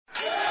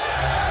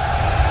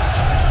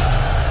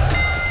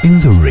In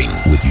the Ring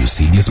with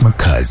Eusebius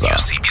Makaiza.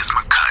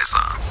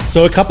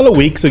 So a couple of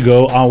weeks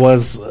ago, I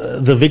was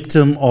the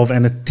victim of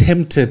an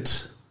attempted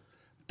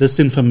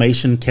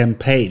disinformation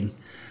campaign.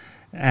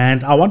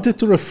 And I wanted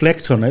to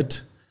reflect on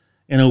it.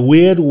 In a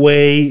weird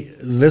way,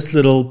 this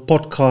little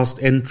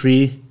podcast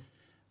entry,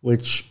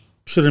 which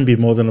shouldn't be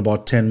more than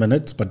about 10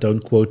 minutes, but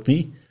don't quote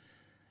me,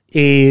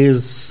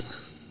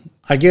 is,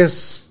 I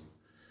guess,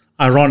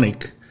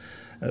 ironic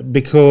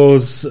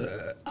because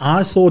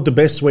I thought the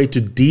best way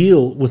to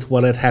deal with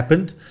what had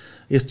happened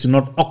is to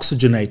not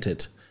oxygenate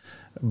it.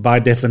 By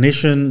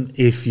definition,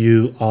 if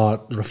you are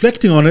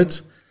reflecting on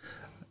it,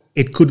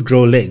 it could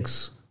grow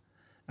legs.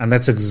 And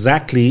that's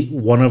exactly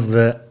one of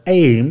the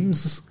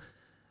aims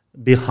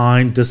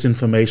behind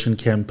disinformation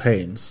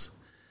campaigns.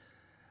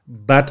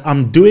 But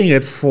I'm doing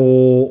it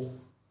for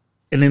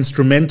an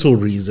instrumental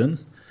reason.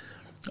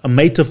 A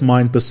mate of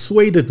mine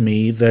persuaded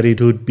me that it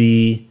would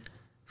be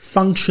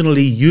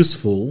functionally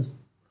useful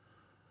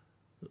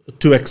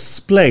to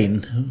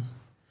explain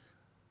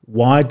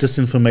why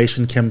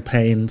disinformation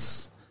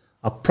campaigns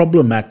are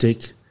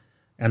problematic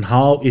and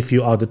how, if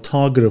you are the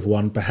target of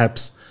one,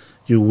 perhaps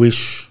you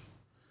wish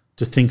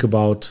to think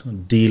about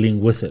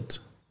dealing with it.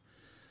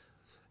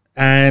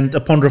 And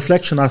upon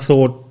reflection, I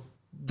thought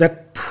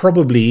that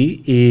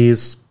probably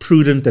is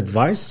prudent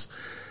advice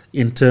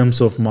in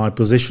terms of my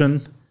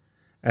position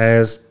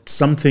as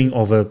something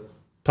of a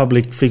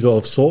public figure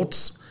of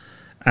sorts,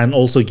 and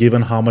also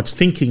given how much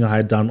thinking I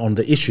had done on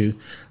the issue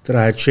that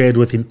I had shared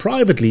with him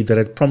privately that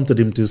had prompted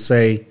him to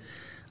say,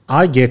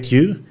 I get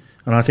you,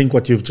 and I think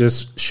what you've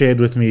just shared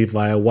with me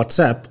via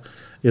WhatsApp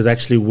is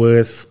actually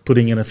worth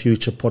putting in a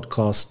future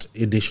podcast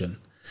edition.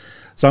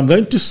 So I'm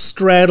going to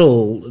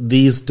straddle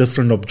these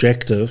different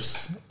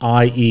objectives,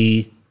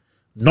 i.e.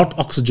 not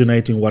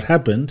oxygenating what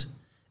happened,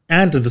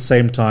 and at the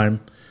same time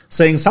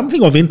saying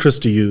something of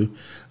interest to you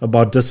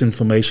about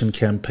disinformation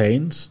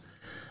campaigns,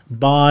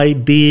 by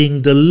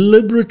being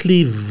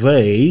deliberately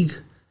vague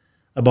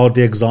about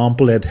the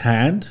example at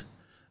hand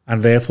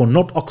and therefore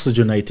not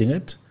oxygenating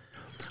it,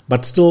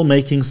 but still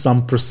making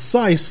some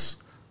precise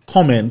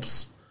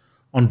comments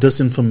on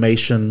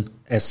disinformation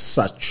as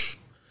such.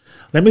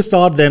 Let me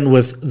start then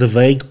with the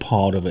vague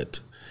part of it.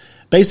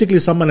 Basically,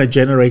 someone had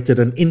generated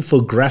an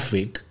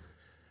infographic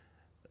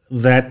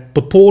that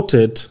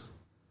purported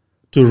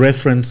to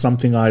reference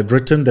something I had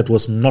written that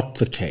was not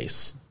the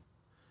case.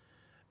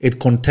 It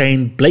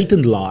contained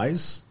blatant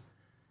lies,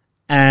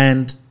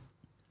 and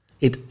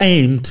it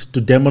aimed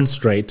to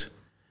demonstrate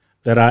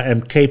that I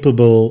am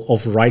capable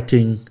of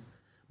writing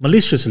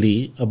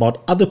maliciously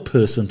about other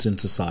persons in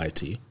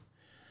society.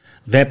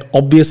 That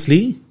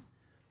obviously,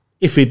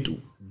 if it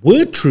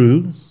were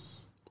true,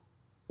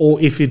 or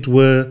if it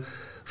were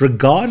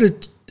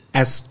regarded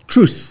as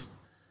truth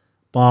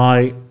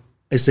by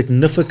a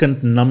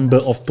significant number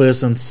of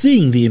persons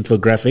seeing the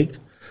infographic,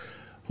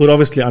 would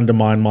obviously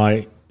undermine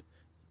my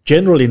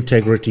general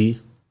integrity,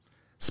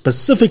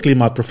 specifically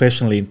my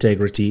professional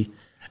integrity,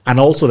 and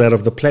also that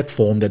of the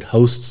platform that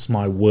hosts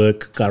my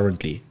work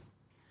currently.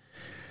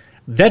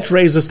 That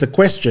raises the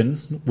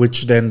question,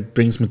 which then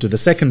brings me to the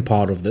second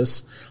part of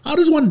this: how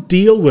does one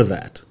deal with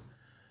that?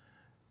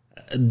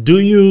 Do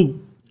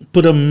you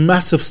put a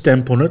massive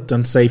stamp on it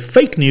and say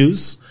fake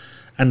news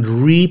and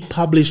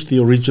republish the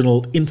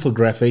original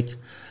infographic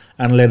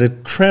and let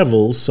it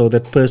travel so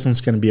that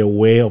persons can be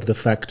aware of the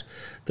fact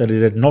that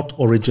it had not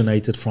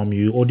originated from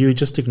you? Or do you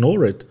just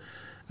ignore it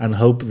and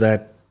hope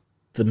that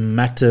the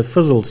matter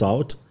fizzles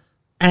out,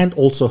 and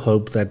also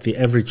hope that the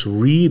average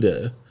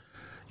reader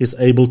is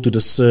able to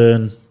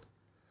discern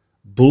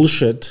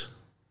bullshit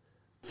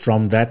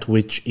from that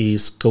which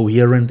is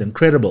coherent and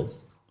credible?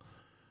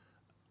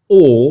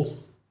 Or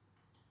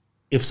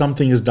if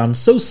something is done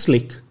so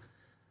slick,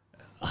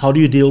 how do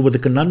you deal with the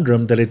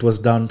conundrum that it was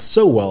done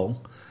so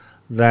well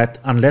that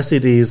unless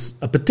it is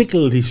a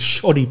particularly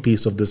shoddy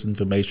piece of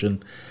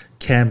disinformation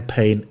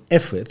campaign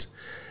effort,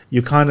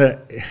 you kind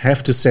of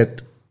have to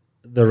set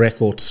the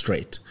record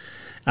straight?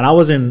 And I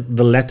was in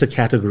the latter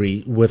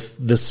category with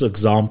this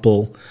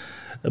example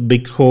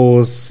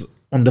because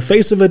on the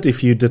face of it,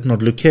 if you did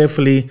not look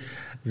carefully,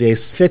 the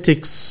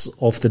aesthetics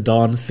of the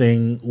darn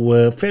thing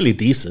were fairly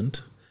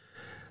decent.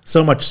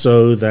 So much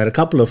so that a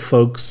couple of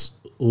folks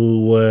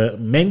who were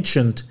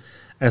mentioned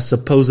as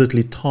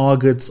supposedly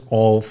targets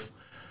of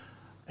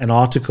an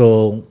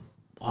article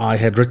I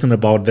had written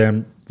about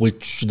them,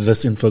 which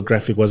this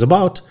infographic was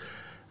about,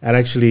 had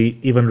actually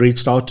even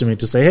reached out to me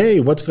to say, hey,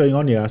 what's going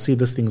on here? I see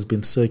this thing's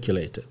been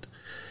circulated.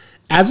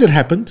 As it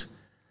happened,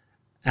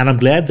 and I'm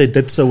glad they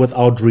did so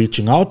without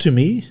reaching out to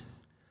me,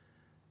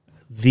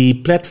 the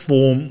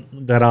platform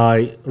that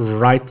I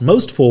write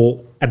most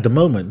for at the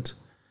moment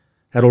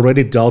had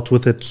already dealt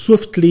with it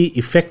swiftly,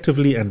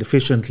 effectively, and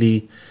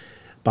efficiently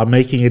by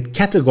making it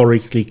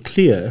categorically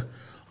clear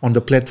on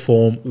the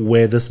platform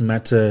where this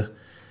matter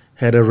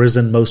had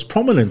arisen most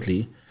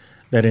prominently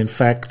that in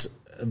fact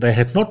they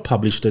had not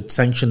published it,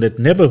 sanctioned it,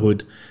 never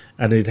would,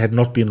 and it had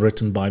not been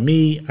written by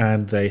me,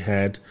 and they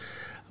had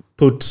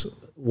put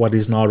what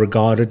is now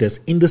regarded as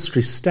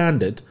industry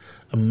standard,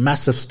 a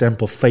massive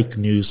stamp of fake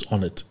news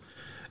on it.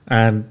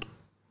 And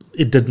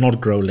it did not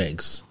grow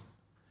legs.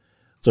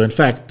 So in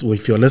fact,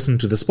 if you're listening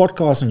to this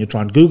podcast and you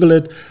try and Google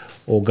it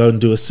or go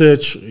and do a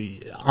search,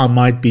 I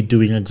might be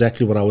doing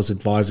exactly what I was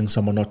advising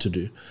someone not to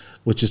do,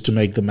 which is to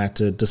make the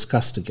matter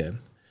discussed again.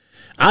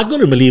 I've got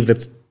to believe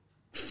that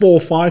 4 or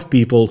 5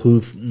 people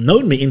who've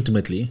known me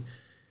intimately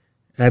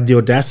had the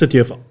audacity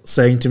of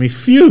saying to me,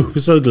 "Phew,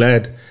 we're so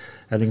glad,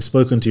 having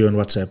spoken to you on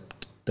WhatsApp,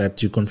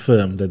 that you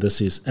confirmed that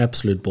this is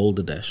absolute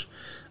balderdash."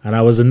 And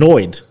I was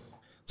annoyed.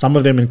 Some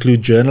of them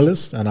include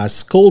journalists, and I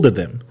scolded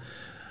them.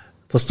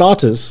 For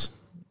starters,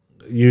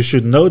 you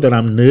should know that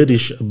I'm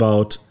nerdish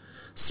about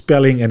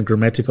spelling and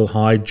grammatical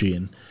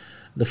hygiene.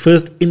 The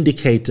first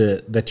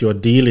indicator that you're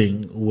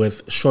dealing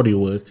with shoddy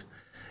work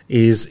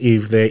is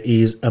if there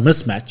is a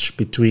mismatch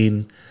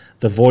between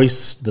the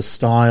voice, the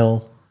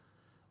style,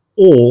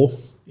 or,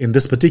 in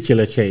this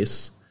particular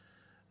case,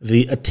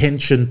 the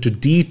attention to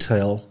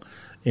detail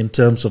in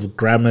terms of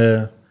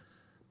grammar,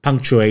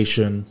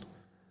 punctuation,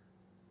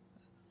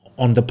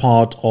 on the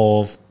part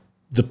of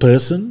the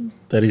person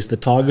that is the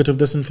target of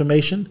this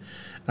information,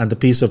 and the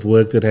piece of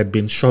work that had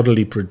been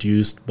shoddily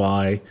produced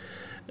by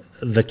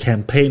the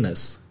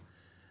campaigners.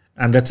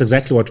 And that's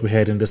exactly what we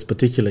had in this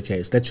particular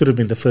case. That should have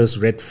been the first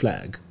red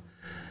flag.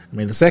 I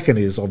mean, the second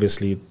is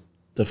obviously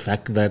the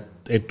fact that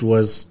it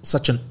was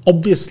such an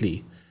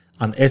obviously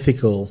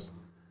unethical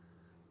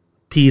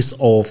piece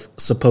of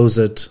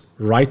supposed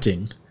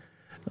writing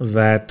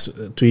that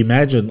to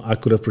imagine I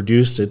could have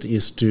produced it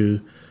is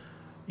to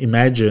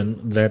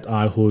imagine that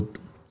I would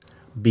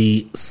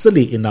be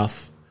silly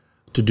enough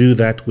to do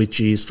that which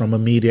is, from a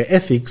media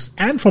ethics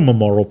and from a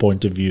moral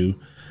point of view,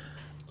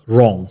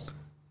 wrong.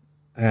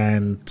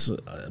 And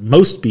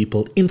most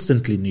people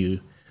instantly knew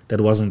that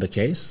wasn't the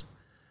case.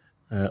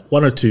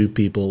 1 or 2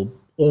 people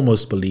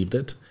almost believed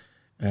it,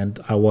 and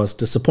I was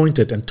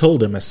disappointed and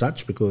told them as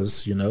such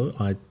because,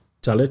 I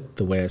tell it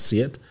the way I see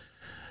it.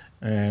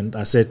 And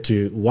I said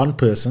to one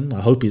person,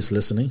 I hope he's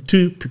listening,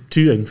 two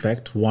in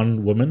fact,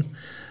 one woman,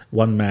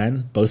 one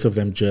man, both of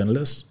them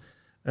journalists,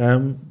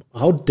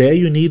 how dare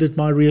you needed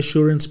my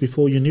reassurance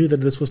before you knew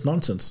that this was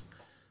nonsense?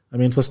 I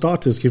mean, for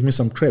starters, give me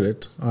some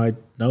credit. I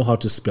know how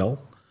to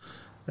spell.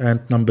 And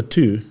number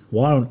 2,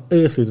 why on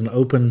earth would an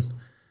open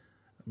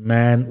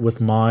man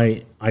with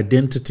my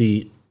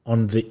identity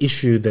on the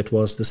issue that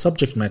was the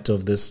subject matter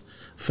of this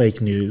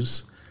fake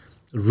news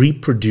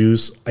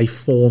reproduce a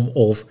form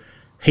of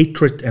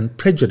hatred and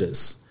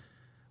prejudice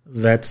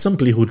that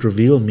simply would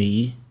reveal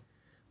me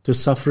to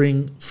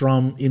suffering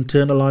from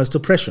internalized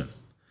oppression?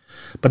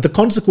 But the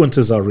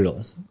consequences are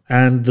real.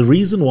 And the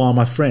reason why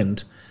my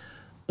friend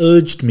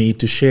urged me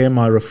to share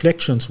my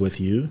reflections with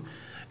you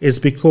is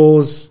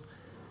because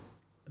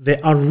there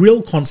are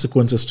real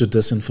consequences to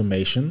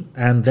disinformation,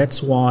 and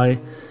that's why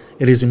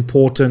it is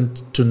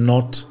important to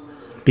not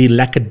be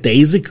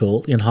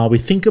lackadaisical in how we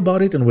think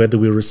about it and whether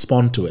we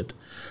respond to it.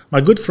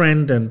 My good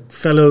friend and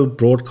fellow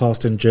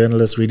broadcaster and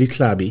journalist Redi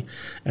Tlhabi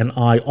and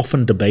I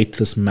often debate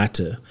this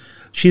matter.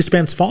 She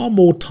spends far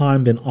more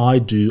time than I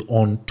do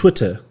on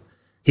Twitter,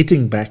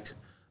 hitting back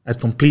at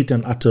complete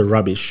and utter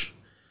rubbish.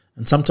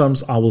 And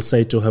sometimes I will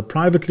say to her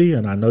privately,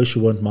 and I know she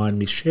won't mind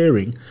me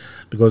sharing,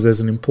 because there's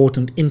an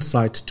important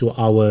insight to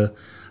our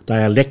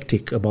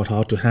dialectic about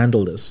how to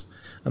handle this.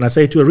 And I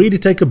say to her, really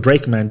take a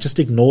break, man, just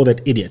ignore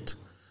that idiot.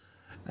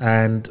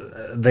 And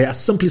they are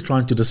simply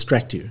trying to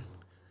distract you.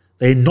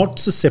 They're not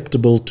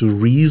susceptible to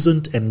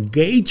reasoned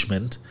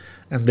engagement,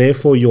 and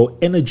therefore your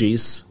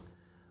energies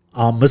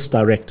are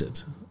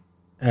misdirected.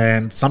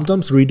 And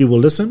sometimes Redi will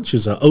listen.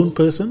 She's her own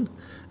person,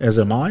 as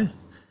am I.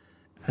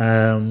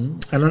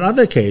 And on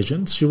other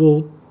occasions, she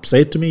will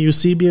say to me,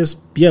 Eusebius,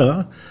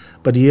 yeah,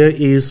 but here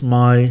is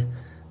my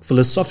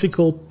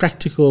philosophical,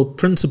 practical,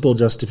 principle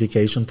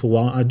justification for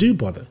why I do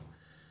bother.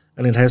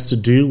 And it has to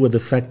do with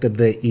the fact that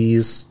there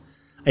is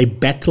a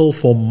battle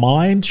for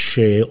mind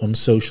share on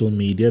social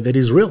media that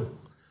is real.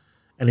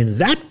 And in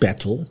that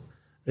battle,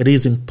 it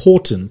is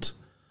important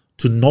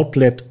to not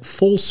let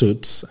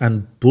falsehoods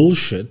and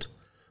bullshit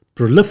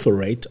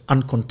proliferate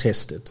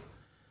uncontested.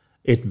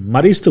 It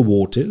muddies the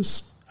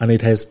waters, and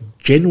it has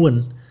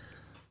genuine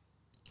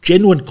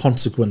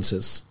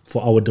consequences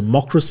for our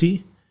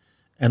democracy,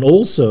 and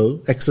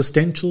also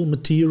existential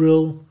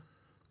material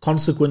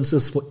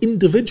consequences for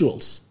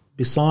individuals,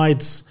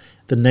 besides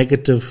the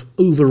negative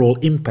overall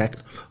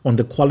impact on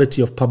the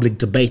quality of public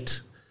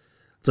debate.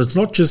 So it's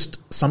not just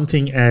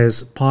something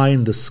as pie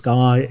in the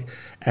sky,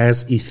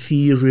 as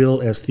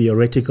ethereal, as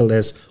theoretical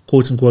as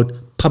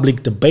quote-unquote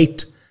public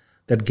debate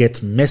that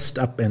gets messed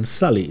up and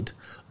sullied.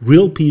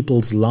 Real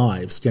people's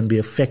lives can be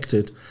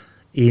affected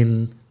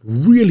in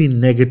really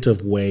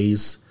negative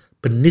ways,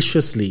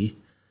 perniciously.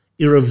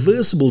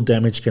 Irreversible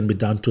damage can be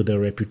done to their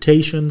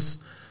reputations.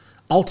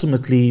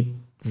 Ultimately,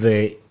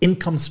 their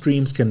income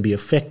streams can be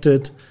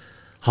affected.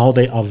 How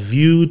they are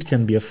viewed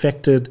can be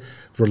affected.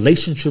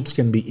 Relationships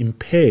can be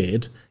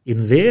impaired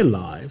in their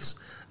lives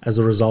as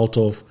a result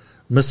of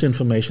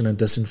misinformation and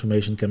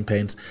disinformation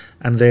campaigns.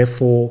 And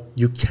therefore,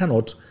 you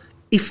cannot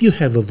if you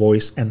have a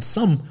voice and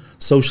some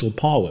social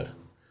power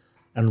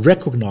and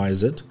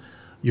recognize it,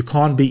 you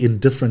can't be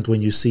indifferent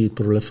when you see it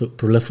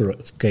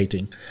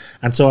proliferating.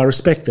 And so I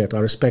respect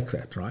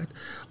that, right?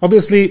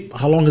 Obviously,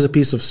 how long is a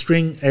piece of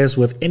string? As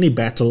with any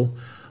battle,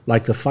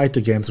 like the fight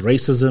against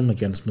racism,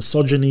 against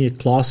misogyny,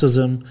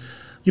 classism,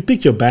 you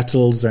pick your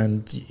battles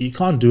and you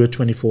can't do it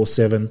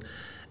 24/7.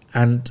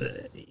 And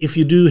if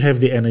you do have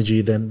the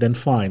energy, then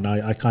fine,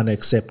 I kind of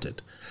accept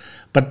it.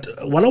 But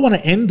what I want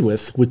to end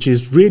with, which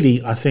is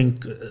really, I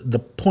think, the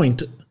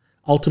point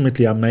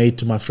ultimately I made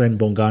to my friend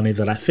Bongani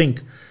that I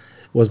think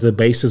was the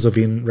basis of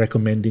him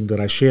recommending that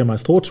I share my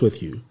thoughts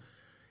with you,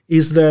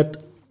 is that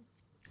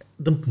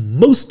the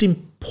most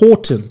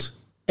important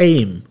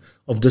aim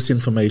of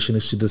disinformation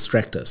is to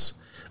distract us.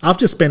 I've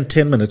just spent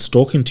 10 minutes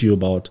talking to you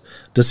about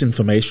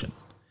disinformation.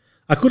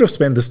 I could have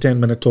spent this 10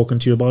 minutes talking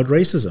to you about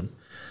racism,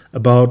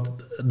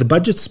 about the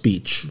budget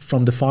speech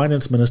from the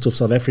finance minister of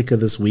South Africa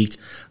this week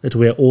that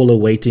we're all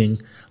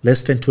awaiting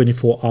less than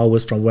 24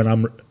 hours from when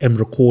I'm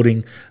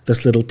recording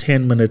this little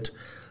 10-minute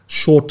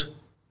short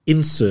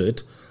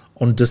insert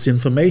on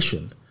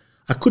disinformation.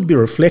 I could be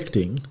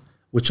reflecting,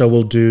 which I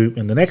will do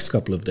in the next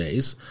couple of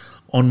days,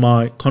 on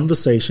my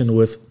conversation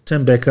with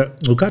Tembeka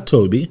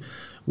Ngcukaitobi,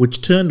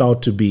 which turned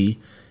out to be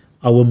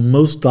our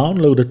most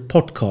downloaded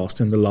podcast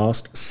in the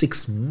last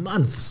 6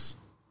 months.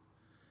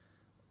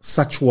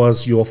 Such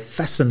was your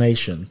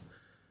fascination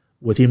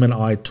with him and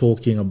I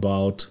talking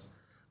about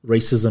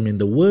racism in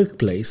the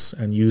workplace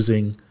and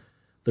using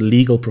the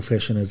legal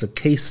profession as a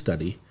case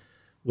study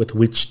with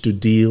which to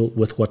deal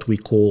with what we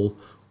call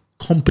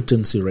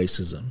competency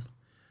racism.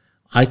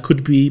 I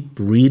could be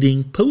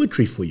reading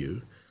poetry for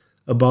you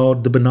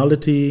about the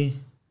banality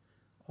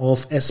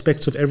of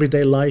aspects of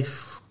everyday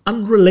life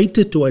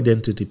unrelated to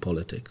identity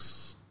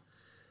politics.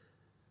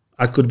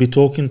 I could be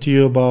talking to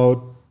you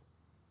about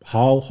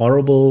how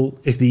horrible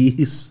it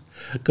is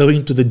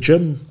going to the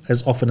gym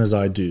as often as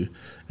I do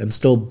and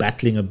still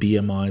battling a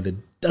BMI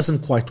that doesn't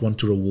quite want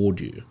to reward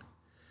you.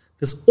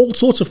 There's all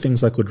sorts of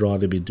things I could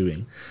rather be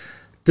doing.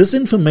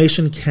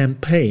 Disinformation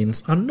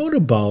campaigns are not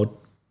about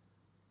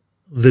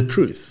the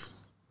truth.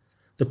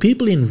 The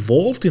people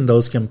involved in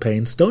those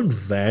campaigns don't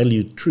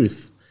value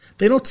truth.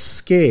 They're not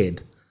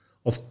scared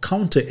of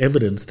counter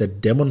evidence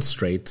that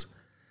demonstrates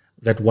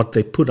that what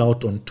they put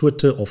out on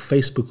Twitter or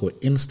Facebook or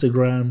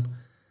Instagram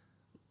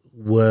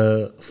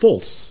were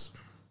false.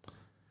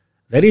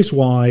 That is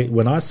why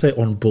when I say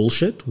on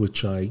bullshit,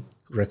 which I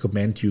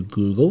recommend you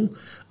Google,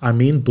 I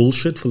mean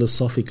bullshit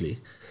philosophically.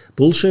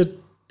 Bullshit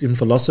in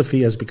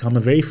philosophy has become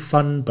a very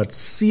fun but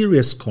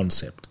serious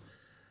concept.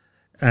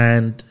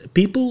 And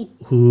people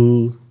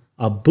who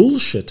are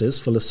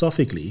bullshitters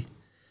philosophically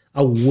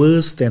are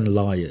worse than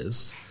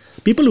liars.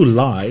 People who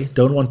lie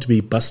don't want to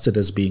be busted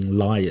as being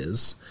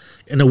liars.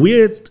 In a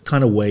weird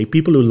kind of way,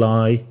 people who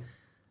lie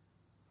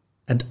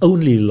and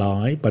only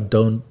lie but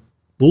don't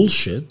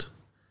bullshit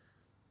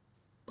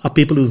are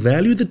people who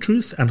value the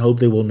truth and hope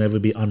they will never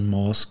be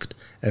unmasked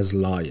as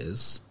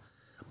liars.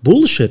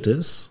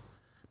 Bullshitters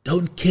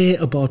don't care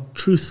about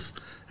truth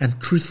and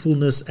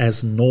truthfulness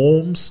as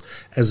norms,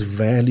 as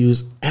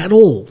values at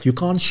all. You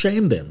can't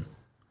shame them.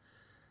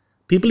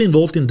 People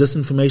involved in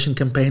disinformation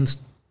campaigns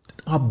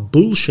are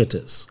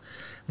bullshitters.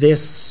 Their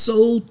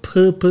sole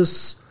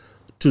purpose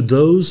to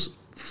those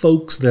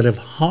folks that have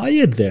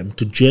hired them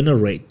to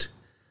generate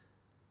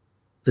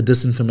the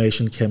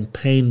disinformation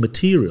campaign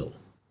material,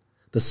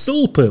 the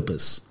sole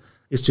purpose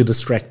is to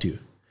distract you.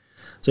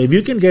 So if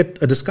you can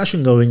get a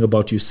discussion going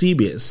about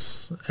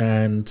Eusebius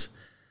and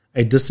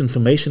a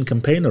disinformation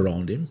campaign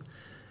around him,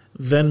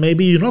 then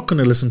maybe you're not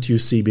going to listen to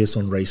Eusebius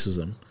on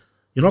racism.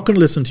 You're not going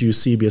to listen to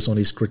Eusebius on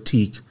his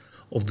critique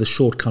of the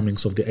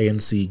shortcomings of the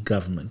ANC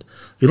government.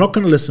 You're not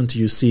going to listen to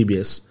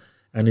Eusebius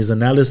and his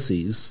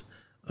analyses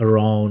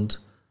around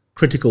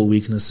critical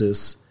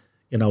weaknesses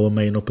in our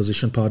main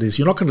opposition parties.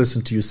 You're not going to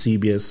listen to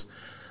Eusebius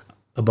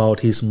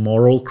about his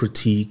moral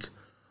critique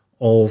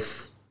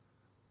of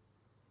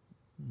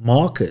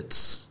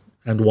markets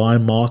and why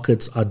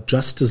markets are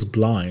just as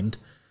blind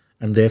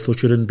and therefore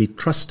shouldn't be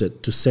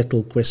trusted to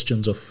settle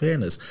questions of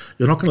fairness.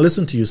 You're not going to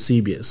listen to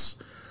Eusebius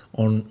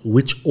on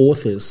which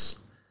authors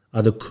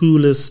are the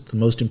coolest, the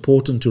most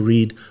important to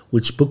read,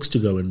 which books to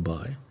go and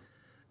buy.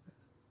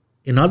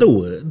 In other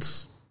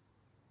words,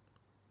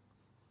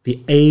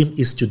 the aim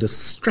is to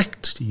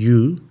distract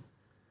you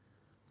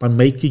by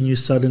making you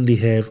suddenly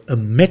have a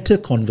meta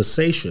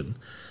conversation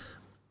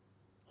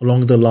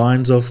along the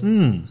lines of,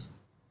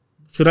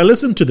 should I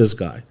listen to this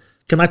guy?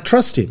 Can I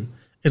trust him?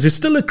 Is he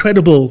still a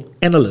credible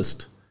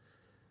analyst?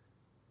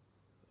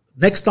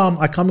 Next time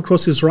I come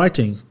across his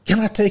writing, can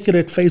I take it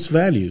at face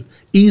value?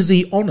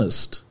 Easy,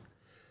 honest.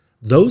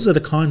 Those are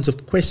the kinds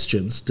of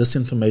questions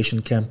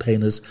disinformation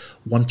campaigners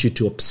want you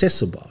to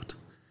obsess about.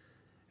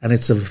 And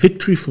it's a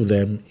victory for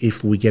them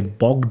if we get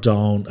bogged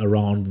down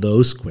around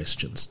those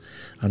questions.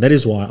 And that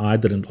is why I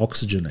didn't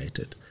oxygenate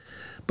it.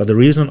 But the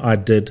reason I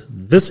did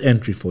this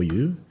entry for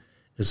you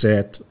is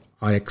that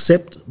I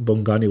accept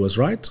Bongani was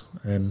right,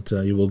 and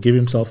he will give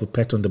himself a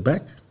pat on the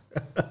back.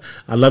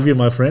 I love you,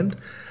 my friend.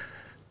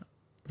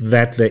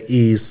 that there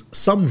is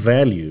some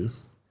value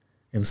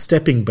in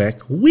stepping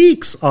back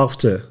weeks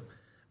after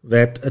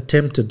that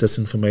attempted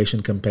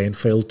disinformation campaign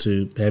failed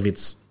to have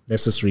its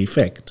necessary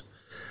effect.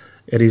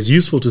 It is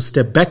useful to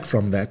step back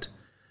from that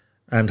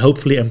and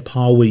hopefully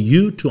empower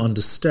you to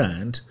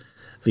understand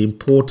the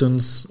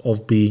importance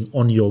of being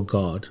on your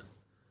guard.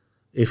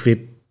 If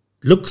it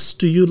looks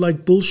to you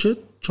like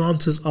bullshit,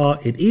 chances are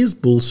it is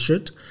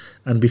bullshit,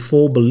 and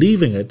before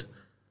believing it,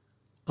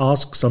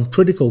 ask some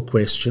critical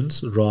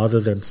questions rather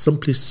than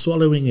simply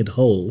swallowing it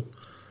whole,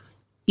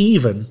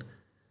 even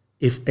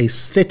if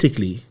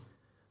aesthetically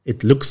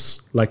it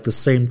looks like the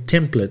same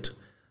template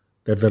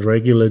that the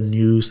regular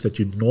news that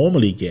you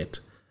normally get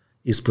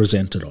is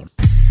presented on.